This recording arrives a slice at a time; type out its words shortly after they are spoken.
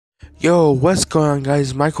Yo, what's going on,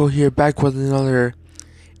 guys? Michael here, back with another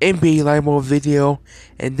NBA Live Mode video.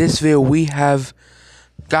 In this video, we have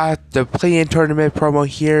got the play-in tournament promo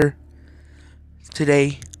here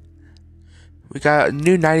today. We got a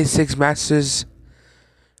new 96 Masters,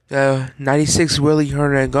 the 96 Willie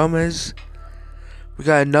Hernan Gomez. We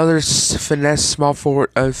got another finesse small forward,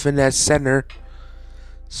 finesse center.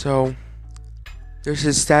 So there's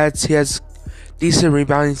his stats. He has decent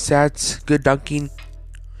rebounding stats, good dunking.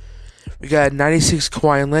 We got 96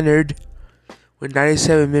 Kawhi Leonard with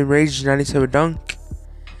 97 mid-range, 97 dunk.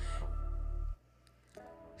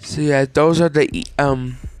 So yeah, those are the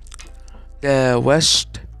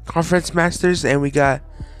West Conference Masters, and we got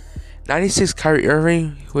 96 Kyrie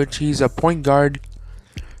Irving, which he's a point guard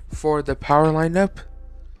for the power lineup.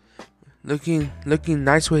 Looking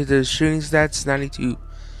nice with the shooting stats, 92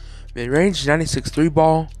 mid-range, 96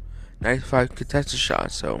 3-ball, 95 contested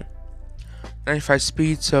shot, so 95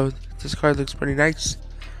 speed, so this card looks pretty nice.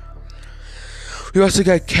 We also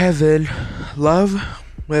got Kevin Love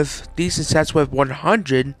with decent stats with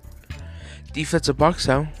 100 defensive box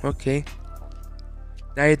out. Okay.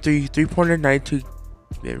 93 3-pointer, 92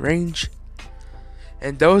 mid-range.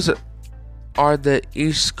 And those are the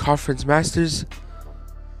East Conference Masters.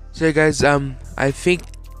 So guys, I think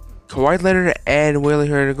Kawhi Leonard and Willie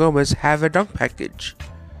Hernan Gomez have a dunk package.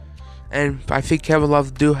 And I think Kevin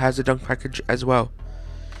Love has a dunk package as well.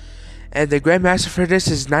 And the Grandmaster for this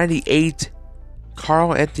is 98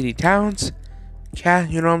 Karl Anthony Towns. Yeah,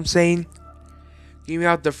 you know what I'm saying? Give me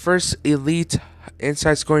out the first elite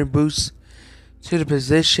inside scoring boost to the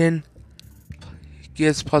position.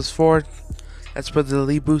 Gives +4. That's for the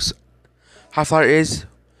elite boost. How far is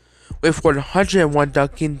with 101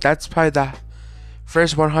 dunking. That's probably the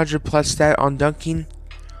first 100 plus stat on dunking.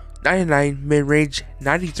 99 mid-range,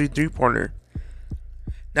 93 3-pointer,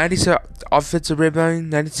 97 offensive rebounding,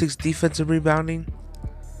 96 defensive rebounding,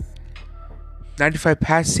 95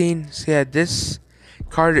 passing. So yeah, this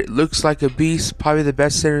card looks like a beast, probably the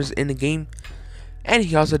best centers in the game, and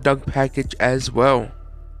he also dunk package as well.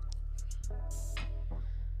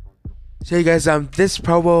 So you guys, this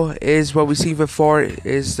promo is what we seen before,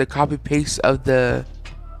 is the copy paste of the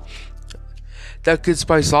Dunkin'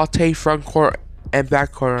 Spice Latte front court and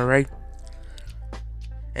back court, alright?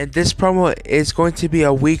 And this promo is going to be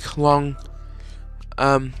a week-long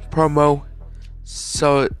promo,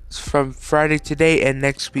 so it's from Friday today and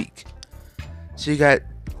next week. So you got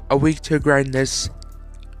a week to grind this.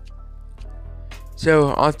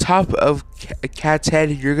 So on top of a cat's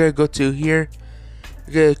head, you're gonna go to here.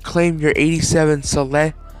 You're gonna claim your 87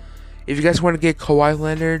 select. If you guys want to get Kawhi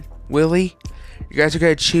Leonard, Willie, you guys are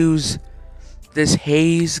gonna choose this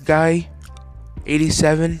Hayes guy,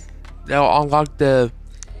 87. They'll unlock the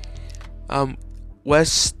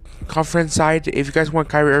West Conference side. If you guys want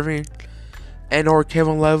Kyrie Irving and or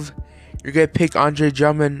Kevin Love, you're gonna pick Andre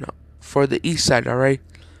Drummond for the East side, alright?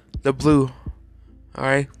 The blue.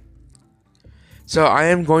 Alright. So I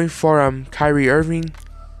am going for Kyrie Irving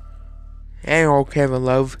and or Kevin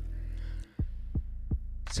Love.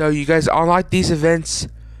 So you guys unlock these events.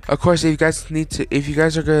 Of course, if you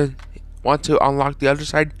guys are gonna want to unlock the other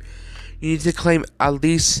side, you need to claim at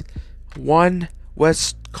least one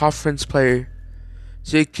West Conference player.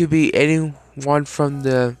 So it could be anyone from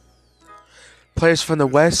the players from the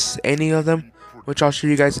West, any of them, which I'll show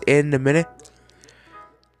you guys in a minute.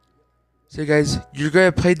 So guys, you're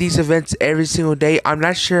gonna play these events every single day. I'm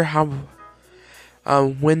not sure how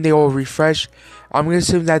when they will refresh. I'm gonna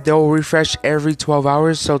assume that they will refresh every 12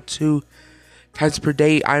 hours, so 2 times per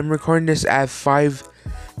day. I'm recording this at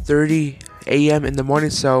 5:30 a.m. in the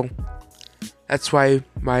morning, so that's why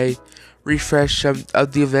my refresh of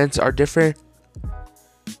the events are different.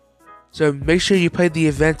 So make sure you play the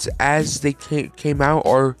events as they came out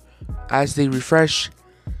or as they refresh.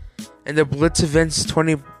 And the blitz events,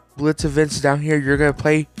 20 blitz events down here, you're gonna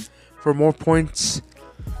play for more points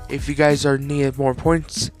if you guys are needing more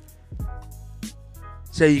points.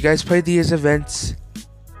 So you guys play these events,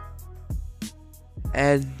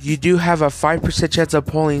 and you do have a 5% chance of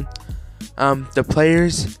pulling the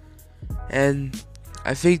players, and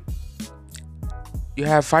I think you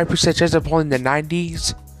have 5% chance of pulling the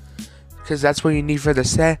 90s, because that's what you need for the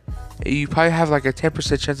set. You probably have like a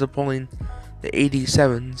 10% chance of pulling the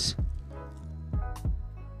 87s.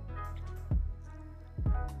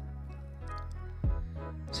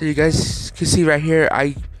 So you guys can see right here,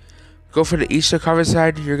 I go for the Eastern Conference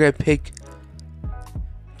side. You're gonna pick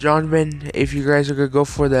Johnman. If you guys are gonna go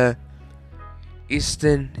for the East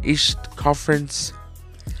Conference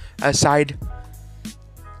side,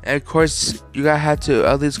 and of course you gotta have to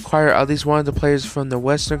at least acquire at least one of the players from the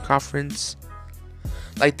Western Conference.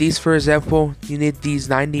 Like these, for example, you need these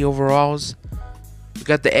 90 overalls. We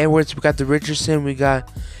got the Edwards, we got the Richardson, we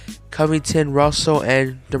got Covington, Russell,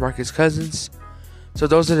 and DeMarcus Cousins. So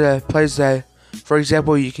those are the players that, for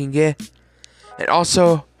example, you can get. And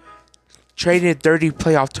also, traded 30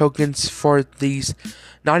 playoff tokens for these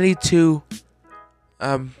 92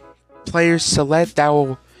 players select that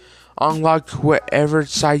will unlock whatever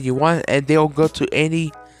side you want, and they'll go to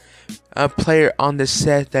any player on the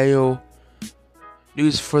set that you'll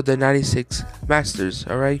use for the 96 Masters.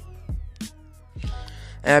 Alright.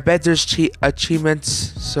 And I bet there's achievements,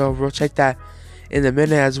 so we'll check that in a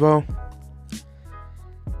minute as well.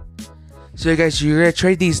 So guys, you're gonna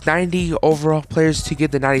trade these 90 overall players to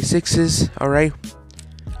get the 96s. Alright.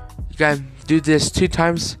 You gotta do this 2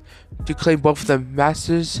 times to claim both of the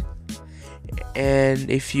Masters. And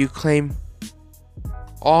if you claim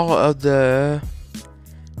all of the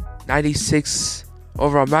 96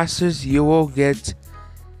 overall Masters, you will get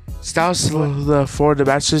styles for the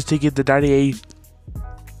Masters to get the 98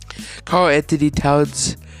 Carl Anthony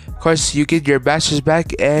Towns. Of course, you get your Masters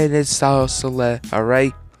back and it's style select.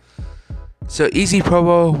 Alright. So easy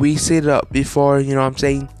promo, we set it up before, you know what I'm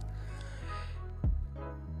saying.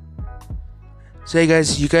 So hey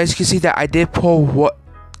guys, you guys can see that I did pull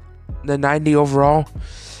the 90 overall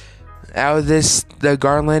out of the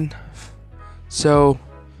Garland. So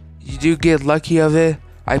you do get lucky of it.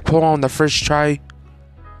 I pull on the first try.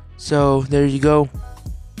 So there you go.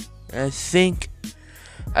 I think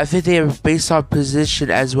they have based on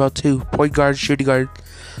position as well too. Point guard, shooting guard,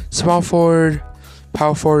 small forward,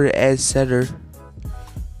 power forward, and center.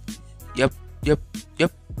 Yep.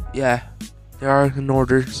 Yeah, they are in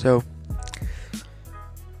order. So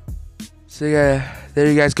yeah, there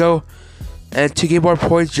you guys go. And to get more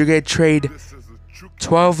points, you're gonna trade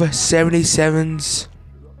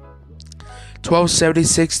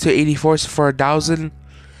 1276 to 84s for 1,000.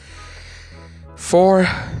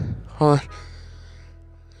 Hold on.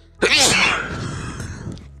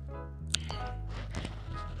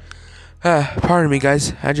 Pardon me,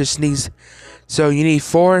 guys. I just sneezed. So you need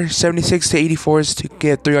 476 to 84s to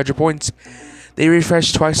get 300 points. They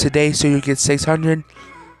refresh twice a day, so you get 600.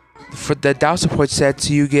 For the 1,000 point sets,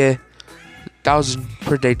 you get 1,000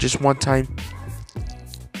 per day, just one time.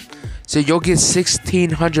 So you'll get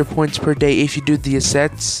 1,600 points per day if you do the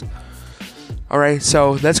sets. Alright,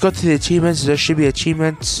 so let's go to the achievements. There should be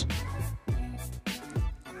achievements.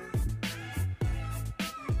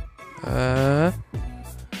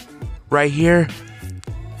 Right here.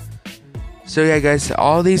 So yeah guys,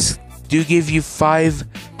 all these do give you 5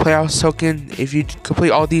 playoffs token. If you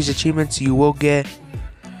complete all these achievements, you will get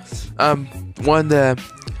one of the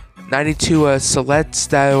 92 selects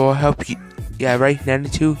that will help you. Yeah, right,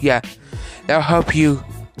 92. Yeah, that'll help you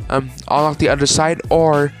unlock the other side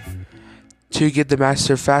or to get the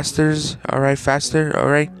master faster.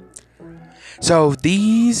 Alright. So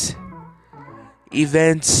these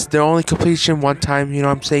events, they're only completion one time, you know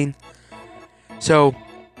what I'm saying? So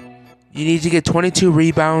you need to get 22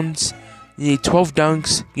 rebounds, you need 12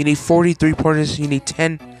 dunks, you need 43 pointers, you need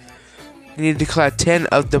 10. You need to collect 10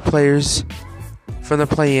 of the players from the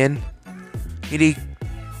play-in. You need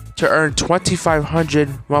to earn 2,500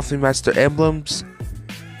 monthly master emblems.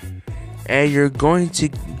 And you're going to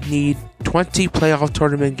need 20 playoff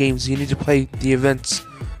tournament games. You need to play the events,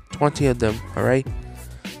 20 of them, alright?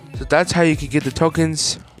 So that's how you can get the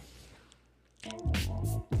tokens.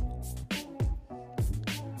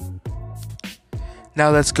 Now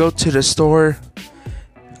let's go to the store.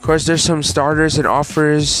 Of course, there's some starters and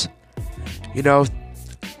offers. You know,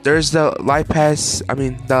 there's the live pass.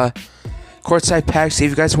 The courtside packs. If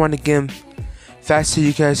you guys want to get them faster,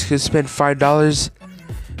 you guys could spend $5.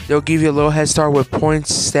 They'll give you a little head start with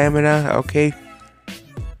points, stamina. Okay.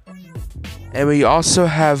 And we also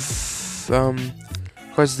have, of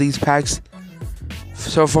course, these packs.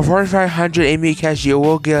 So for 4,500 NBA cash, you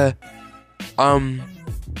will get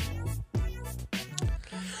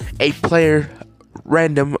a player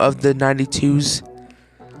random of the 92s.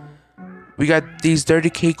 We got these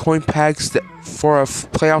 30k coin packs for a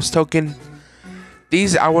playoffs token.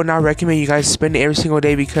 These I would not recommend you guys spend every single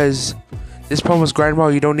day because this promo is grind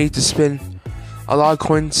mode. You don't need to spend a lot of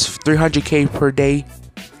coins, 300k per day.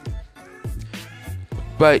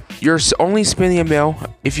 But you're only spending a mil.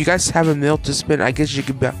 If you guys have a mil to spend, I guess you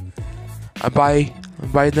could buy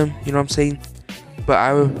them. You know what I'm saying? But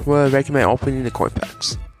I would recommend opening the coin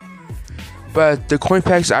packs. But the coin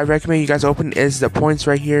packs I recommend you guys open is the points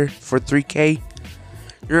right here for 3k.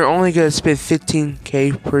 You're only gonna spend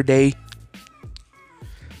 15k per day.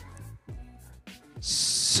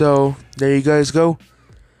 So there you guys go.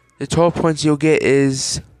 The total points you'll get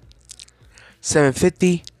is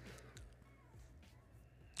 750.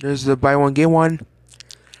 There's the buy one get one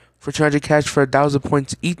for 200 cash for 1,000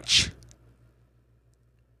 points each.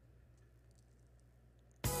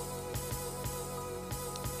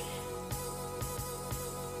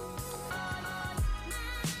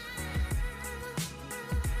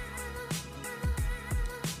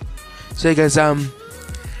 So you guys,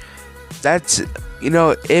 that's, you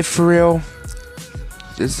know, it for real.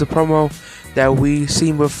 This is the promo that we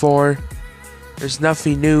seen before. There's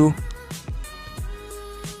nothing new.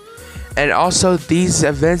 And also, these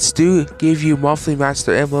events do give you monthly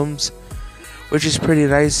master emblems, which is pretty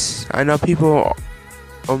nice. I know people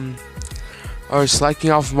are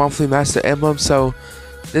slacking off monthly master emblems, so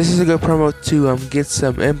this is a good promo to get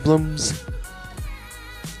some emblems.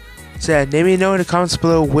 So yeah, let me know in the comments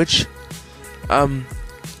below which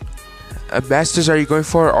masters are you going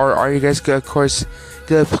for, or are you guys gonna, of course,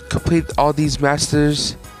 gonna complete all these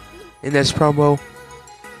masters in this promo.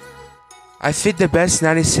 I think the best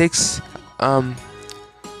 96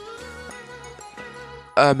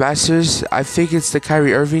 masters, I think it's the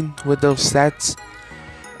Kyrie Irving with those stats,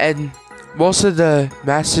 and most of the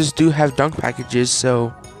masters do have dunk packages,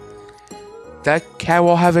 so that cat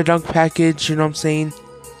will have a dunk package, you know what I'm saying?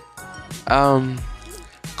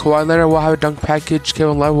 Kawhi Leonard will have a dunk package,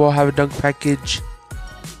 Kevin Love will have a dunk package,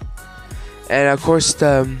 and of course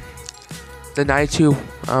the 92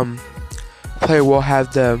 player will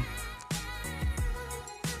have a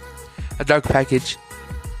dunk package.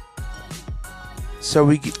 So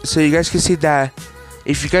you guys can see that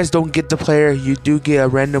if you guys don't get the player, you do get a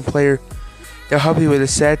random player. They'll help you with the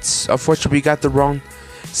sets. Unfortunately, we got the wrong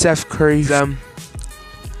Steph Curry.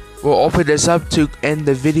 We'll open this up to end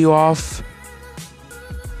the video off.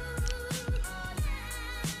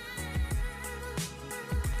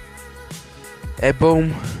 And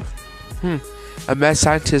boom, a mad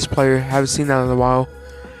scientist player. Haven't seen that in a while.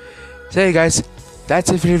 So hey guys, that's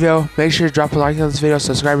it for the video. Make sure to drop a like on this video.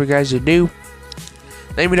 Subscribe if you guys are new.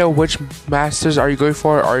 Let me know which masters are you going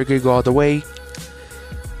for, or are you gonna go all the way.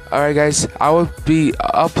 Alright guys, I will be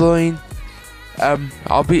uploading. I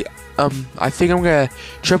think I'm gonna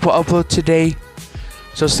triple upload today,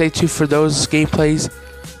 so stay tuned for those gameplays,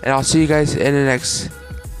 and I'll see you guys in the next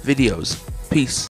videos. Peace.